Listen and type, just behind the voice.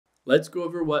Let's go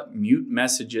over what mute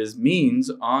messages means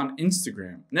on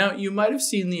Instagram. Now, you might have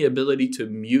seen the ability to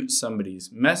mute somebody's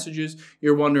messages.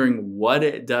 You're wondering what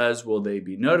it does. Will they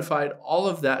be notified? All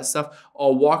of that stuff.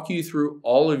 I'll walk you through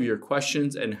all of your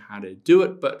questions and how to do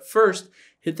it. But first,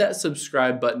 hit that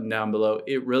subscribe button down below.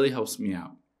 It really helps me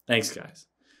out. Thanks, guys.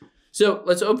 So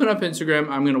let's open up Instagram.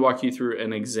 I'm going to walk you through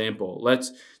an example.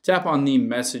 Let's tap on the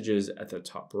messages at the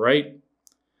top right.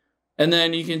 And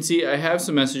then you can see I have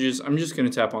some messages. I'm just going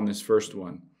to tap on this first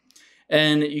one.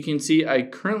 And you can see I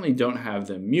currently don't have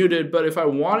them muted, but if I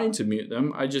wanted to mute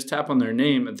them, I just tap on their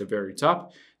name at the very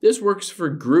top. This works for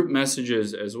group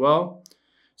messages as well.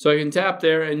 So I can tap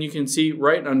there and you can see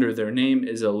right under their name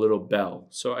is a little bell.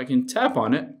 So I can tap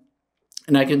on it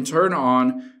and I can turn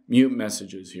on mute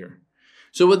messages here.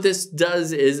 So what this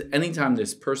does is anytime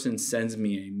this person sends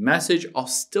me a message, I'll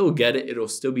still get it. It'll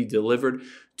still be delivered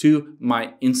to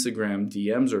my Instagram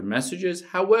DMs or messages.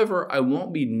 However, I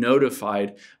won't be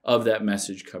notified of that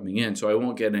message coming in. So I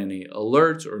won't get any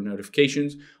alerts or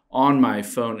notifications on my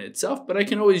phone itself, but I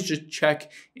can always just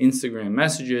check Instagram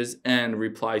messages and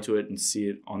reply to it and see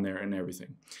it on there and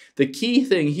everything. The key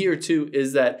thing here too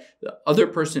is that the other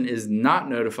person is not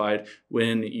notified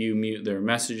when you mute their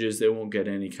messages. They won't get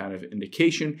any kind of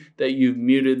indication that you've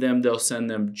muted them. They'll send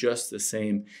them just the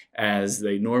same as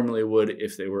they normally would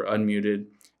if they were unmuted.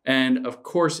 And of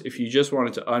course, if you just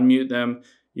wanted to unmute them,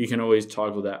 you can always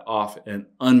toggle that off and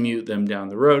unmute them down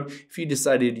the road if you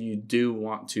decided you do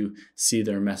want to see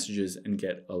their messages and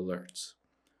get alerts.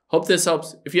 Hope this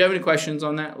helps. If you have any questions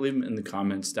on that, leave them in the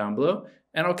comments down below,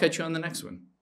 and I'll catch you on the next one.